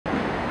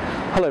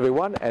Hello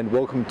everyone and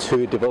welcome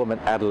to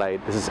Development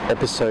Adelaide. This is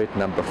episode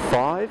number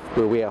 5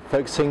 where we are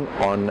focusing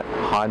on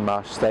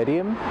Hindmarsh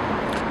Stadium,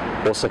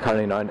 also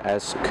currently known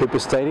as Cooper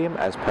Stadium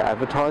as per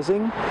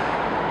advertising.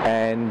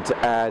 And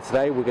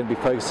today we're going to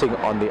be focusing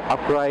on the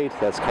upgrade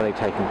that's currently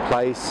taking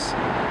place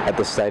at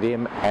the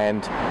stadium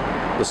and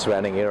the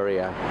surrounding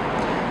area.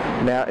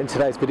 Now in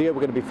today's video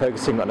we're going to be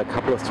focusing on a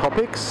couple of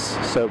topics.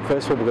 So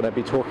first of all we're going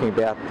to be talking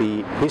about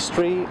the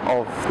history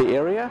of the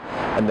area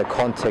and the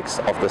context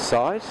of the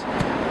site.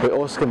 We're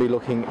also going to be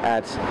looking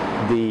at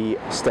the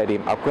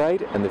stadium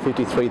upgrade and the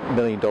 $53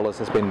 million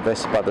that's been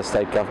invested by the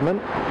state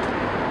government.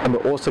 And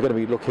we're also going to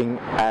be looking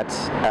at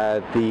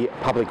the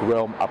public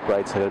realm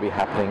upgrades that are going to be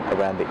happening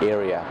around the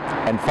area.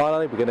 And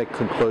finally we're going to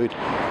conclude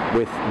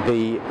with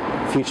the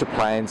future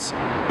plans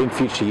in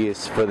future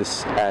years for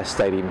this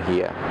stadium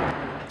here.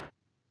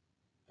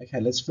 Okay,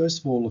 let's first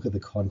of all look at the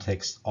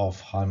context of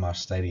Hindmarsh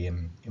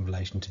Stadium in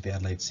relation to the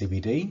Adelaide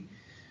CBD.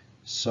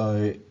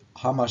 So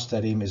Hindmarsh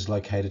Stadium is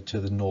located to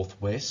the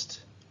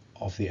northwest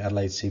of the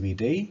Adelaide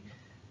CBD,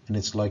 and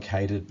it's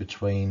located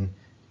between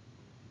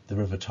the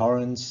River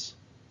Torrens,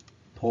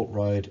 Port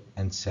Road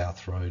and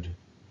South Road.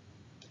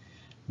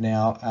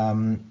 Now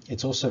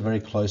it's also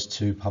very close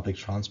to public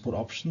transport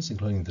options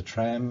including the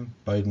tram,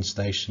 Bowden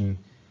Station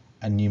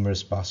and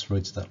numerous bus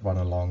routes that run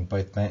along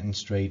both Manton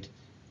Street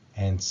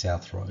and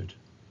South Road.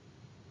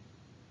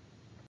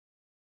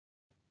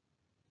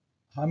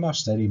 Hindmarsh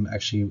Stadium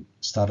actually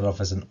started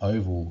off as an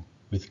oval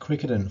with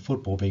cricket and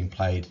football being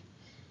played.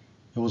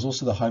 It was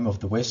also the home of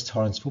the West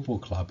Torrens Football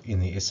Club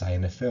in the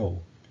SANFL.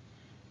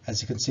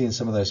 As you can see in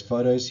some of those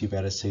photos, you'll be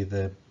able to see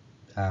the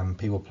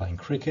people playing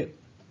cricket,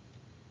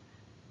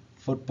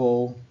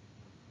 football,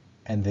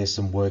 and there's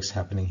some works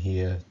happening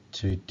here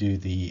to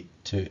build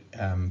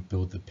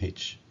the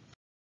pitch.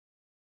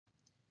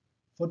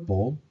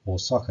 Football, or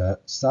soccer,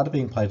 started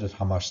being played at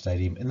Hindmarsh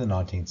Stadium in the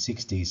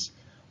 1960s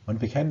when it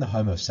became the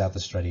home of South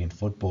Australian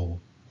football.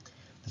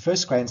 The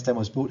first grandstand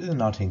was built in the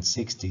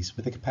 1960s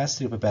with a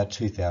capacity of about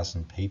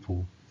 2,000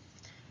 people.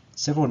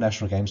 Several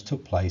national games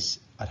took place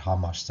at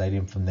Hindmarsh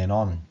Stadium from then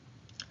on.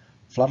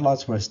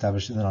 Floodlights were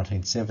established in the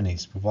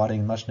 1970s,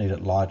 providing much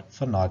needed light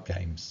for night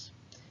games.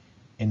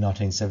 In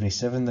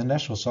 1977, the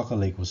National Soccer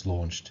League was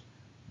launched,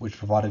 which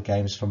provided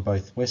games from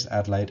both West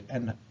Adelaide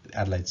and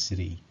Adelaide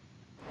City.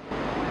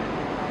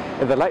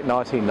 In the late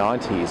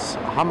 1990s,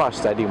 Hindmarsh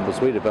Stadium was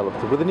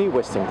redeveloped with a new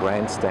western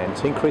grandstand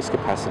to increase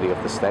capacity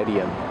of the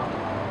stadium.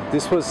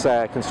 This was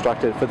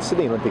constructed for the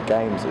Sydney Olympic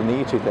Games in the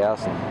year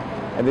 2000,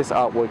 and this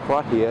artwork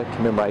right here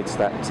commemorates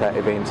that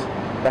event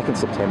back in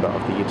September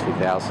of the year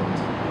 2000.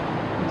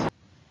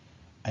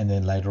 And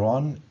then later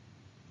on,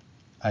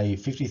 a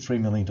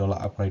 $53 million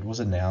upgrade was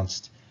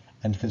announced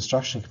and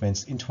construction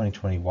commenced in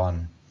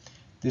 2021.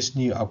 This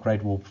new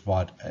upgrade will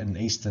provide an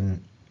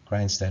eastern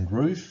grandstand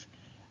roof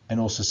and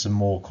also some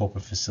more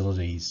corporate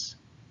facilities.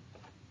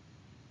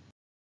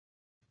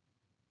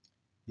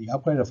 The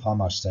upgrade of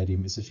Hindmarsh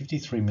Stadium is a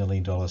 $53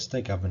 million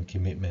state government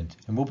commitment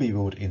and will be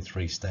built in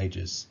 3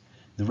 stages.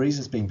 The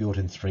reason it's being built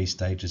in 3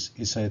 stages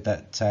is so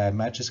that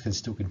matches can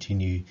still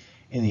continue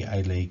in the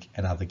A-League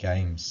and other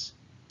games.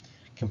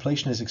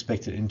 Completion is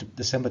expected in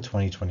December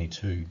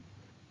 2022.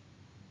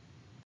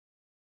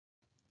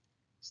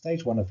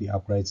 Stage 1 of the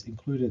upgrades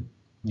included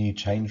new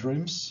change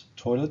rooms,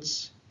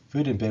 toilets,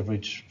 food and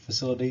beverage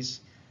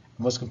facilities,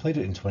 and was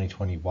completed in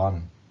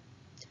 2021.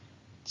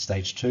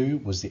 Stage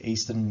 2 was the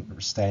eastern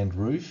stand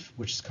roof,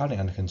 which is currently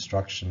under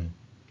construction.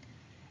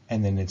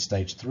 And then in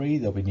stage 3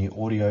 there'll be new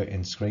audio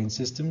and screen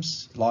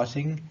systems,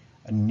 lighting,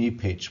 and a new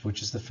pitch,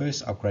 which is the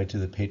first upgrade to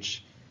the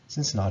pitch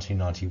since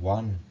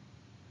 1991.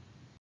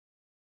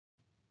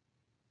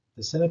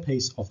 The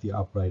centerpiece of the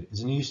upgrade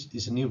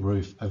is a new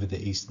roof over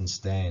the eastern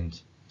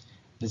stand.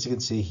 As you can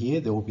see here,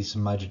 there will be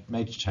some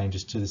major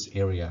changes to this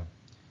area.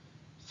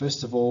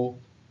 First of all,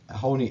 a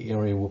whole new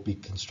area will be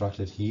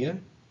constructed here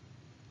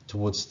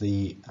towards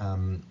the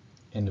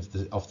end of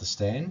the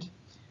stand,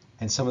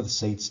 and some of the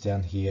seats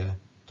down here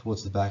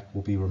towards the back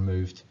will be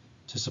removed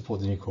to support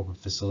the new corporate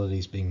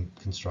facilities being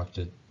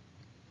constructed.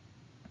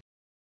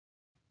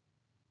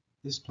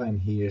 This plan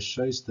here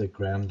shows the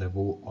ground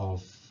level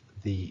of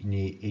the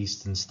new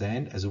eastern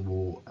stand as it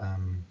will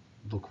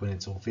look when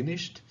it's all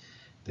finished.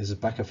 There's a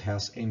back of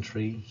house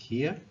entry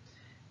here,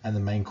 and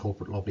the main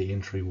corporate lobby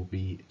entry will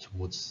be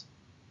towards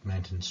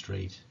Manton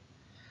Street.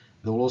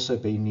 There will also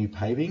be new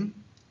paving,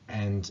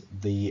 and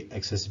the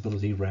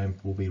accessibility ramp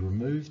will be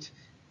removed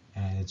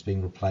and it's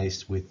being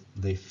replaced with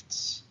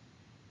lifts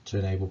to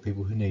enable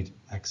people who need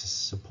access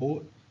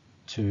support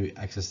to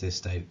access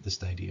the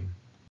stadium.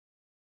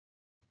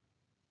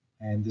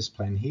 And this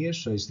plan here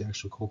shows the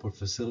actual corporate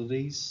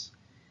facilities.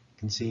 You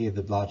can see here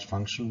the large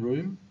function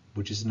room,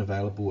 which isn't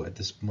available at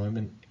this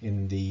moment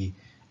in the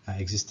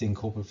existing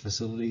corporate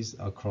facilities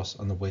across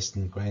on the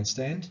western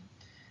grandstand.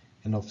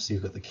 And obviously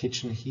you've got the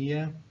kitchen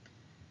here,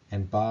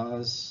 and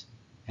bars,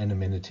 and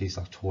amenities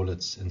like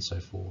toilets and so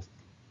forth.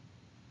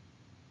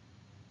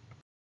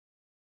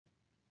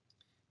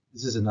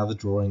 This is another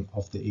drawing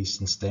of the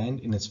eastern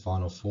stand in its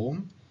final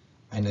form.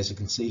 And as you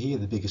can see here,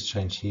 the biggest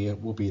change here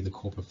will be the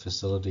corporate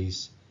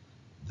facilities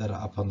that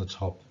are up on the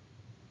top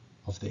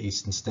of the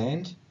eastern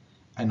stand,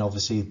 and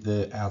obviously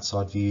the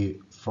outside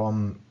view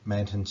from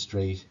Manton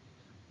Street,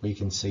 where you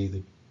can see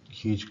the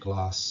huge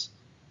glass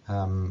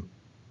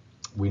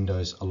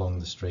windows along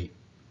the street.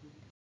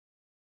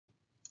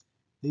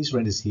 These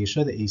renders here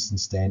show the eastern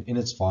stand in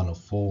its final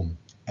form.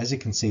 As you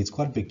can see, it's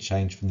quite a big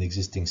change from the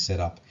existing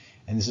setup,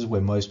 and this is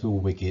where most people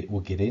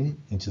will get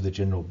into the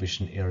general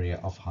admission area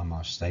of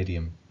Hindmarsh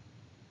Stadium.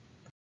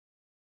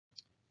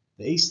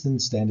 The eastern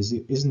stand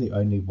isn't the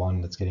only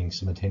one that's getting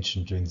some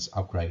attention during this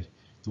upgrade.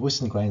 The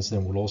Western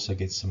Grandstand will also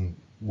get some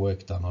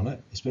work done on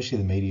it, especially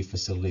the media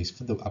facilities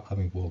for the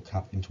upcoming World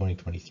Cup in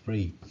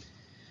 2023.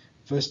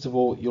 First of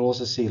all, you'll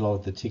also see a lot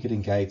of the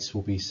ticketing gates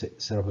will be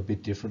set up a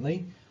bit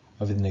differently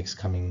over the next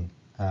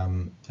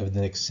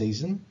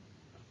season.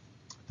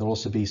 There'll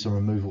also be some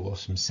removal of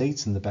some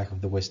seats in the back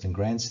of the Western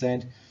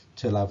Grandstand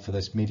to allow for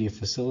those media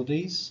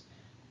facilities,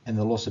 and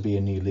there'll also be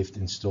a new lift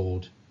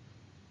installed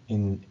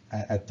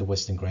at the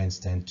Western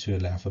Grandstand to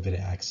allow for better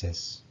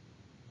access.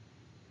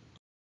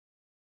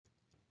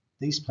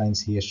 These plans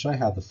here show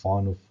how the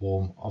final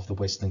form of the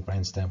Western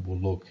Grandstand will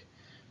look.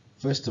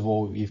 First of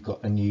all, you've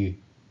got a new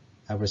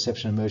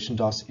reception and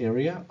merchandise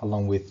area,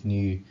 along with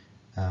new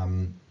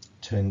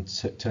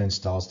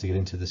turnstiles to get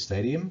into the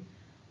stadium.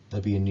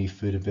 There'll be a new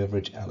food and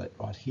beverage outlet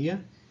right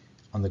here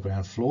on the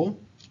ground floor.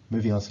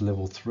 Moving on to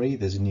level 3,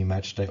 there's a new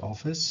match day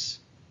office,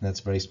 and that's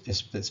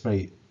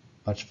very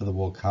much for the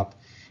World Cup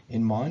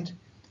in mind.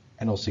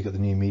 And also you've got the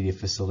new media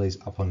facilities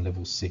up on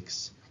level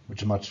 6,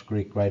 which are much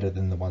greater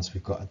than the ones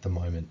we've got at the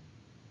moment.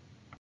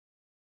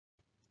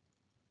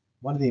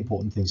 One of the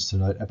important things to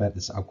note about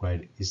this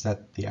upgrade is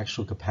that the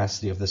actual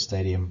capacity of the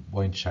stadium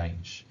won't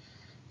change.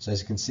 So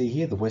as you can see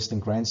here, the Western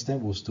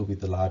Grandstand will still be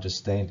the largest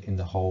stand in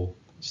the whole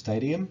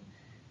stadium,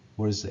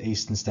 whereas the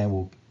Eastern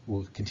stand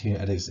will continue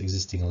at its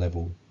existing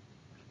level.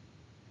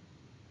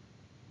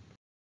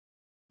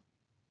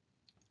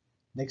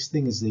 Next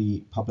thing is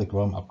the public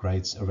realm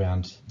upgrades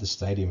around the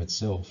stadium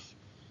itself.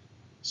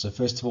 So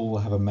first of all,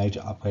 we'll have a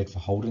major upgrade for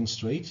Holden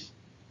Street,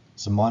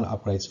 some minor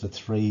upgrades for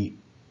 3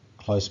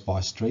 close by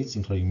streets,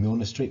 including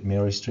Milner Street,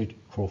 Mary Street,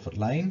 Crawford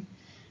Lane,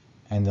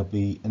 and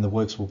the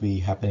works will be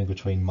happening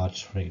between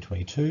March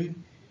 2022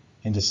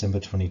 and December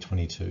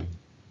 2022.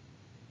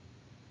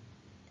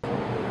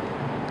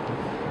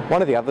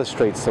 One of the other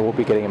streets that will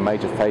be getting a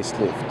major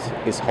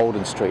facelift is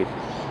Holden Street,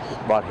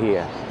 right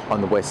here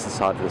on the western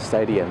side of the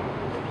stadium.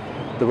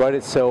 The road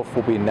itself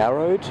will be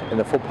narrowed and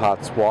the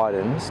footpaths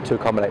widened to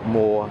accommodate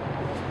more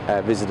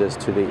visitors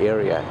to the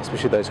area,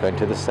 especially those going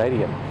to the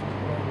stadium.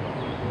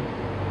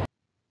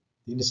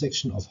 The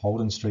intersection of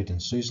Holden Street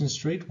and Susan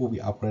Street will be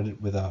upgraded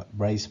with a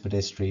raised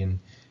pedestrian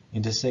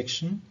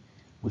intersection,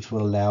 which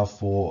will allow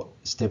for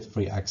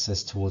step-free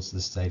access towards the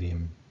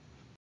stadium.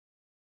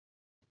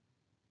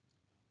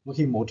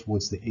 Looking more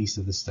towards the east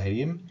of the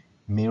stadium,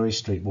 Mary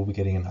Street will be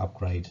getting an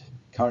upgrade.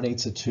 Currently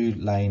it's a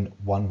 2-lane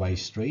one-way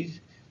street,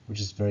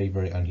 which is very,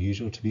 very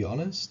unusual, to be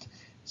honest.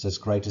 So it's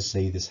great to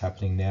see this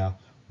happening now,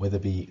 where there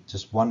be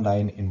just 1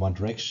 lane in one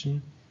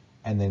direction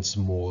and then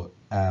some more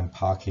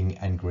parking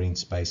and green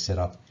space set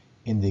up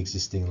in the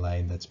existing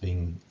lane that's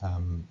being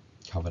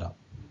covered up.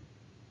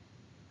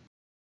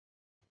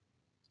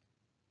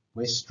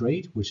 West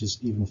Street, which is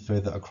even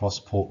further across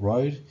Port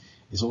Road,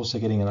 is also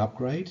getting an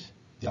upgrade.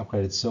 The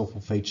upgrade itself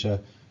will feature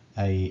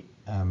a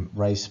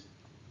raised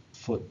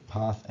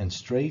footpath and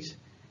street,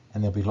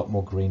 and there'll be a lot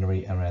more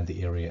greenery around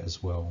the area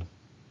as well.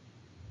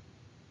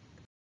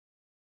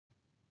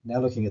 Now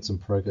looking at some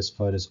progress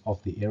photos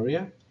of the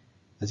area.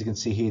 As you can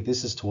see here,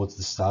 this is towards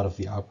the start of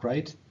the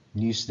upgrade.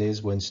 New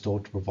stairs were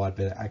installed to provide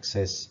better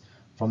access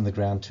from the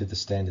ground to the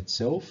stand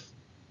itself,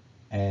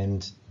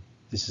 and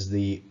this is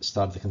the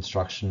start of the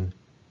construction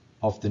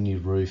of the new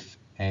roof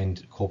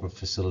and corporate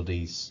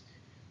facilities.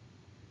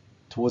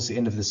 Towards the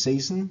end of the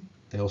season,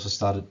 they also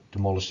started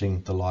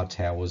demolishing the light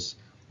towers,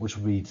 which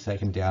will be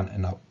taken down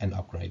and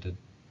upgraded.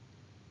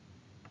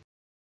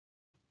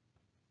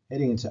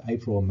 Heading into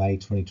April or May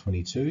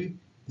 2022,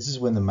 this is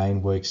when the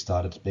main work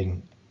started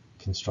being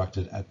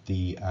constructed at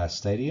the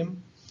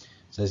stadium.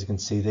 So as you can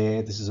see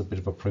there, this is a bit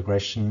of a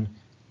progression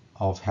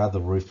of how the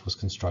roof was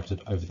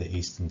constructed over the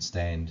eastern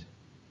stand.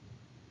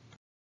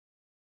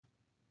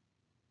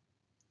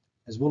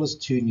 As well as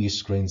 2 new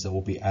screens that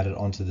will be added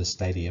onto the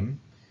stadium,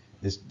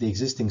 the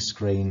existing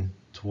screen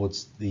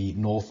towards the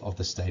north of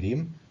the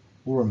stadium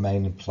will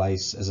remain in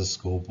place as a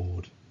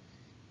scoreboard.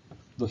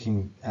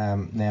 Looking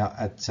now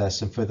at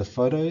some further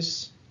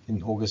photos,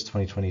 in August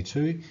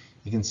 2022,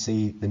 you can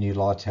see the new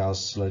light towers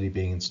slowly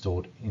being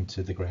installed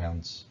into the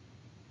grounds.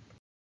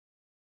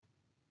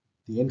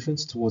 The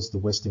entrance towards the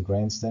Western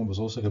Grandstand was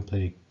also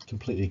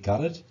completely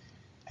gutted,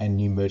 and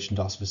new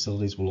merchandise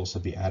facilities will also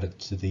be added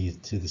to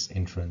this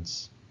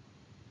entrance.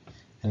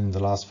 And in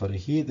the last photo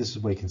here, this is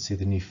where you can see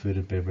the new food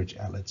and beverage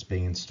outlets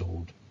being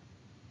installed.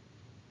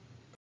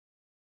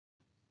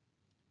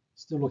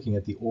 Still looking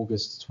at the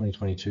August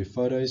 2022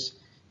 photos,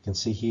 you can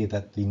see here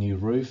that the new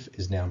roof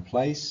is now in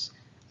place,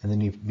 and the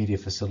new media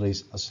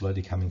facilities are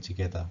slowly coming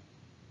together.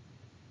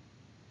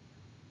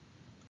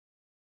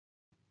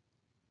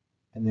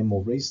 And then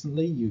more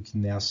recently, you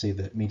can now see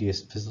the media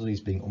facilities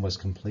being almost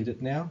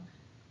completed now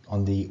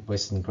on the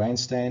Western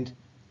Grandstand,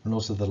 and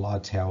also the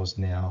Light Towers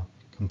now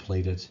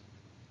completed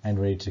and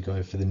ready to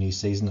go for the new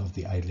season of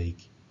the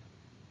A-League.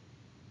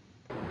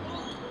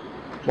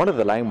 One of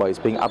the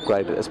laneways being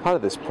upgraded as part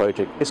of this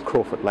project is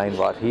Crawford Lane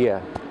right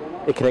here.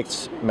 It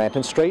connects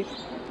Manton Street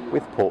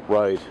with Port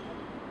Road.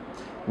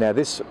 Now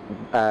this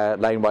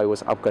laneway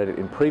was upgraded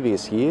in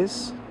previous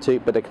years to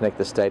better connect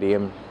the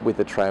stadium with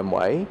the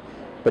tramway,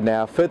 but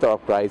now further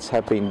upgrades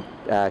have been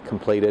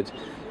completed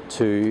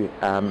to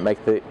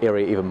make the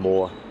area even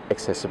more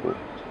accessible.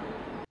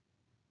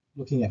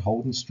 Looking at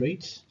Holden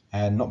Street,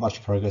 and not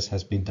much progress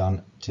has been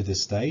done to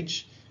this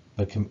stage,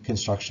 but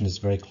construction is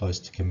very close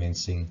to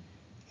commencing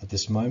at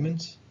this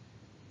moment,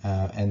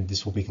 and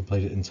this will be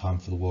completed in time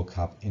for the World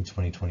Cup in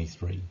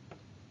 2023.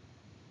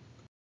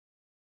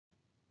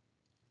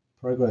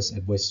 Progress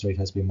at West Street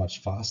has been much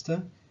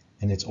faster,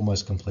 and it's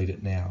almost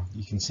completed now.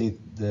 You can see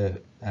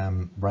the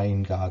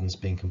rain gardens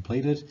being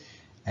completed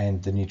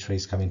and the new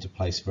trees come into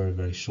place very,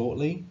 very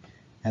shortly,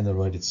 and the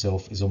road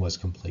itself is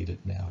almost completed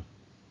now.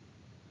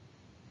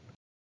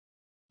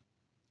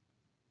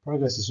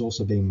 Progress is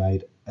also being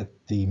made at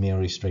the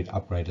Mary Street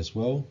upgrade as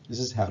well. This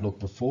is how it looked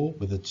before,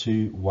 with a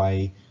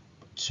two-lane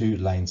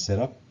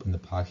setup in the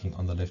parking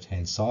on the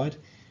left-hand side.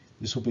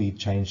 This will be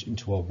changed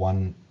into a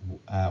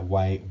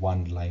one-way,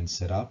 one-lane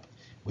setup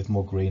with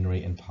more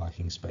greenery and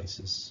parking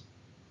spaces.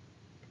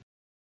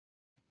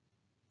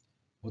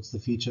 What's the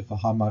future for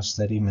Hindmarsh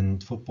Stadium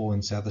and football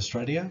in South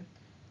Australia?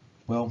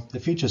 Well, the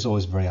future is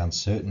always very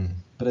uncertain,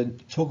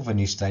 but talk of a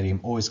new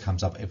stadium always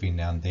comes up every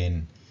now and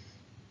then.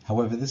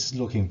 However, this is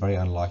looking very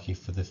unlikely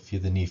for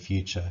the near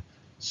future,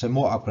 so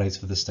more upgrades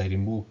for the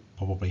stadium will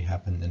probably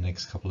happen in the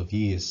next couple of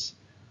years.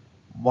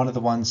 One of the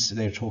ones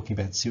they're talking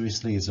about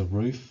seriously is a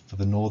roof for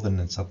the northern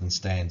and southern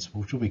stands,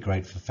 which will be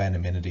great for fan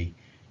amenity,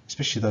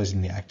 especially those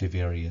in the active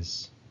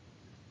areas.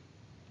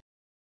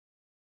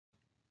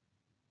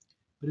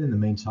 But in the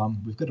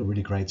meantime, we've got a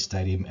really great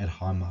stadium at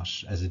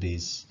Hindmarsh as it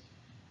is,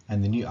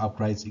 and the new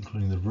upgrades,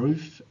 including the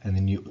roof and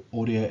the new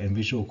audio and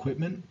visual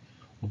equipment,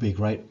 will be a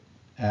great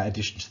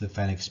addition to the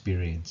fan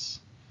experience.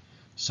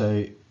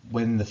 So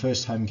when the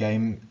first home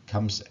game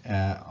comes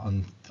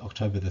on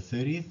October the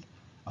 30th,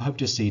 I hope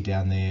to see you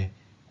down there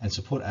and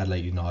support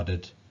Adelaide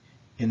United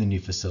in the new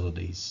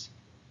facilities.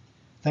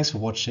 Thanks for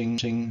watching,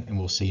 and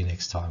we'll see you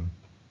next time.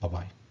 Bye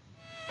bye.